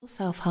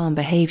Self-harm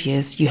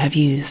behaviors you have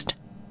used.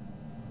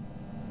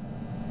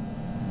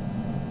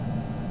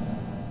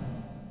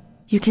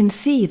 You can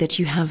see that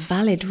you have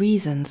valid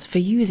reasons for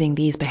using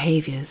these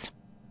behaviors.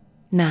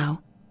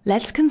 Now,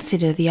 let's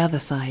consider the other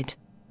side.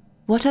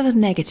 What are the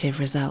negative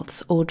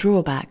results or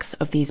drawbacks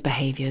of these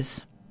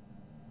behaviors?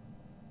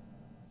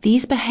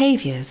 These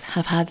behaviors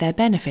have had their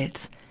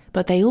benefits,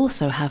 but they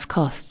also have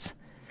costs.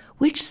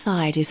 Which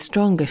side is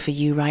stronger for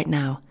you right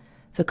now,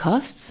 the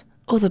costs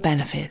or the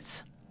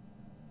benefits?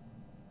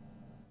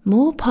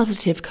 More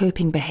positive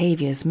coping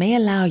behaviors may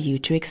allow you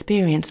to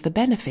experience the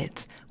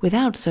benefits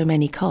without so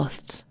many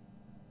costs.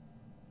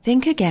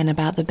 Think again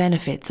about the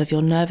benefits of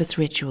your nervous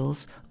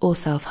rituals or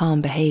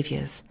self-harm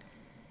behaviors.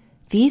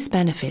 These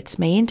benefits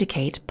may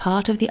indicate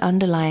part of the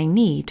underlying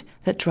need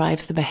that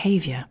drives the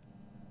behavior.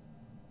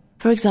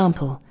 For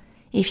example,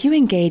 if you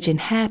engage in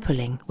hair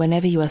pulling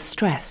whenever you are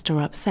stressed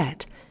or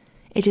upset,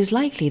 it is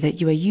likely that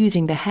you are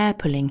using the hair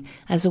pulling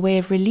as a way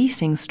of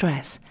releasing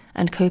stress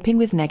and coping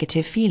with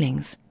negative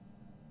feelings.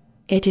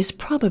 It is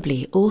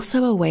probably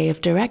also a way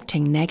of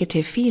directing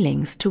negative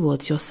feelings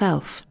towards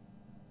yourself.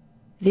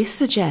 This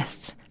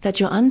suggests that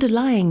your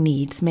underlying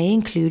needs may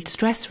include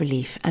stress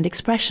relief and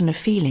expression of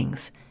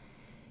feelings.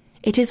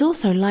 It is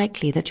also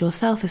likely that your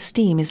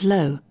self-esteem is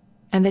low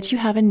and that you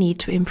have a need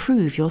to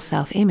improve your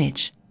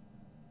self-image.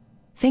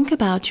 Think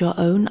about your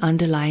own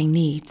underlying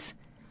needs.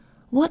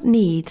 What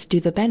needs do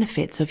the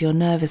benefits of your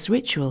nervous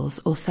rituals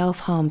or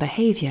self-harm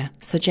behavior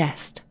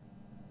suggest?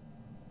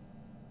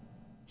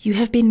 You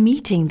have been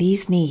meeting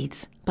these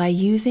needs by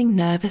using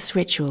nervous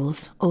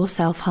rituals or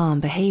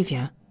self-harm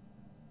behavior.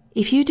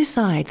 If you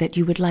decide that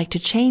you would like to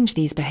change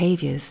these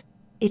behaviors,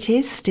 it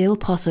is still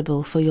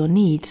possible for your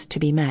needs to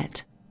be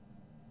met.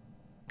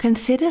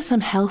 Consider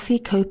some healthy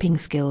coping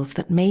skills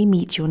that may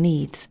meet your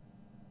needs.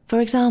 For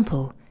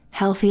example,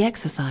 healthy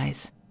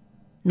exercise,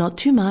 not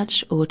too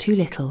much or too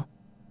little,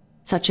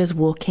 such as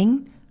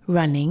walking,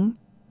 running,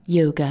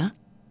 yoga,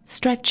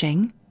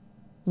 stretching,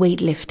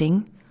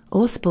 weightlifting,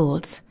 or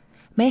sports,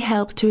 may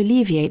help to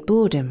alleviate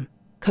boredom,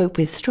 cope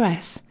with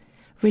stress,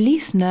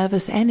 release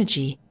nervous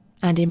energy,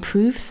 and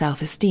improve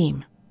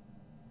self-esteem.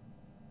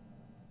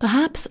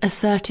 Perhaps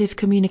assertive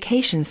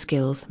communication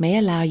skills may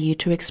allow you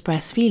to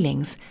express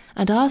feelings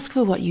and ask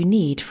for what you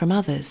need from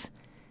others.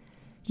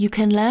 You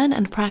can learn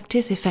and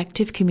practice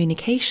effective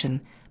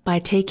communication by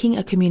taking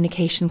a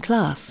communication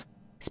class,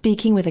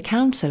 speaking with a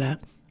counselor,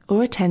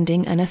 or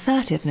attending an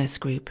assertiveness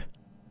group.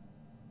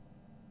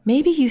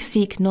 Maybe you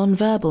seek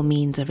non-verbal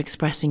means of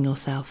expressing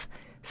yourself,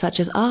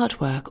 such as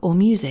artwork or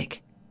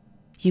music.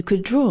 You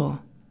could draw,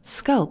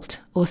 sculpt,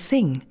 or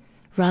sing,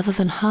 rather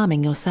than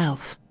harming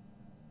yourself.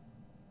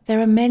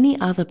 There are many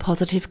other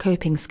positive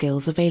coping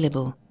skills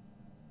available.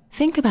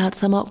 Think about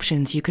some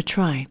options you could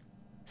try,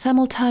 some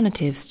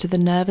alternatives to the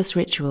nervous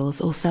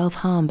rituals or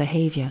self-harm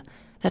behavior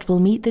that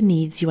will meet the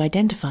needs you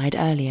identified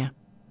earlier.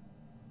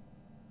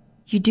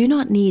 You do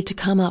not need to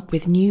come up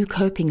with new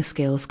coping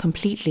skills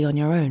completely on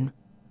your own.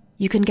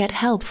 You can get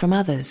help from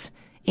others,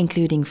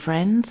 including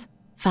friends,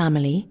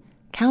 family,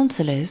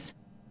 counselors,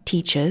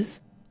 teachers,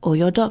 or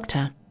your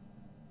doctor.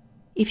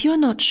 If you are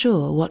not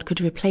sure what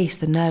could replace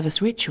the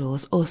nervous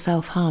rituals or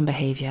self-harm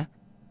behavior,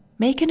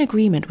 make an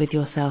agreement with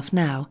yourself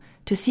now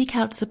to seek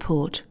out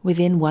support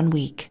within 1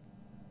 week.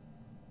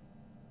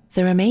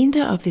 The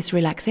remainder of this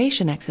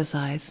relaxation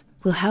exercise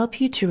will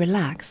help you to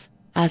relax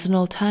as an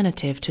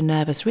alternative to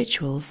nervous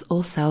rituals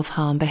or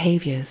self-harm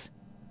behaviors.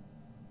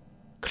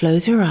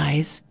 Close your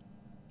eyes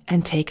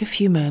and take a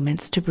few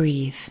moments to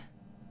breathe.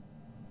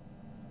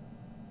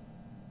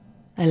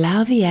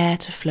 Allow the air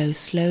to flow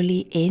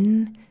slowly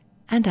in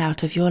and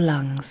out of your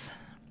lungs.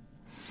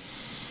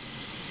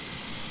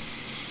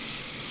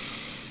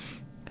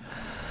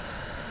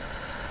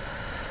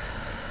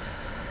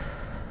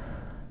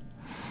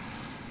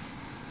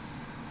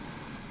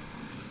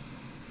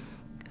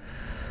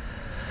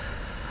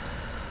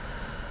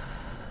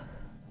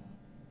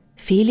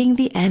 Feeling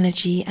the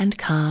energy and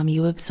calm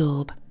you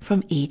absorb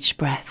from each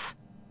breath.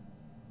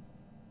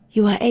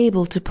 You are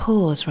able to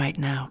pause right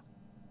now,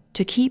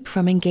 to keep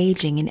from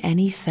engaging in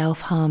any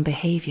self-harm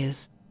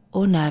behaviors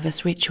or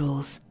nervous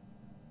rituals.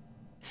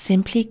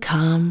 Simply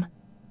calm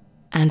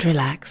and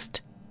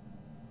relaxed.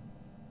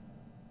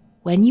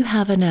 When you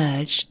have an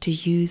urge to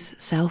use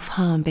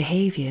self-harm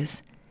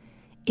behaviors,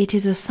 it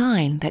is a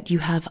sign that you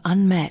have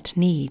unmet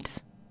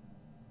needs.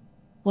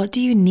 What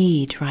do you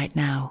need right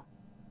now?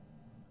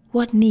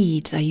 What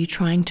needs are you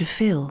trying to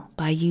fill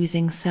by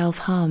using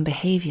self-harm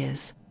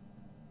behaviors?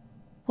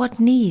 What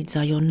needs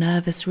are your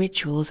nervous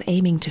rituals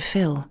aiming to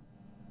fill?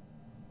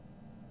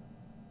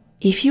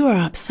 If you are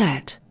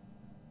upset,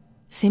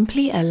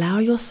 simply allow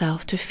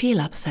yourself to feel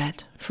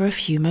upset for a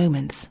few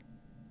moments.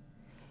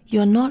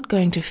 You're not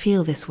going to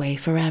feel this way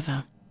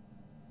forever.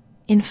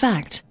 In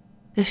fact,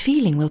 the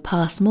feeling will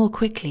pass more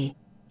quickly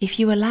if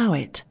you allow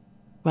it,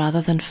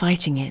 rather than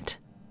fighting it.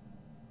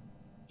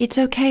 It's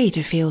okay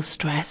to feel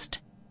stressed,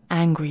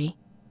 angry,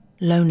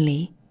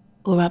 lonely,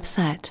 or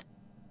upset.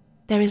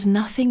 There is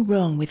nothing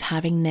wrong with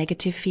having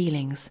negative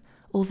feelings,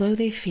 although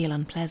they feel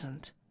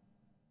unpleasant.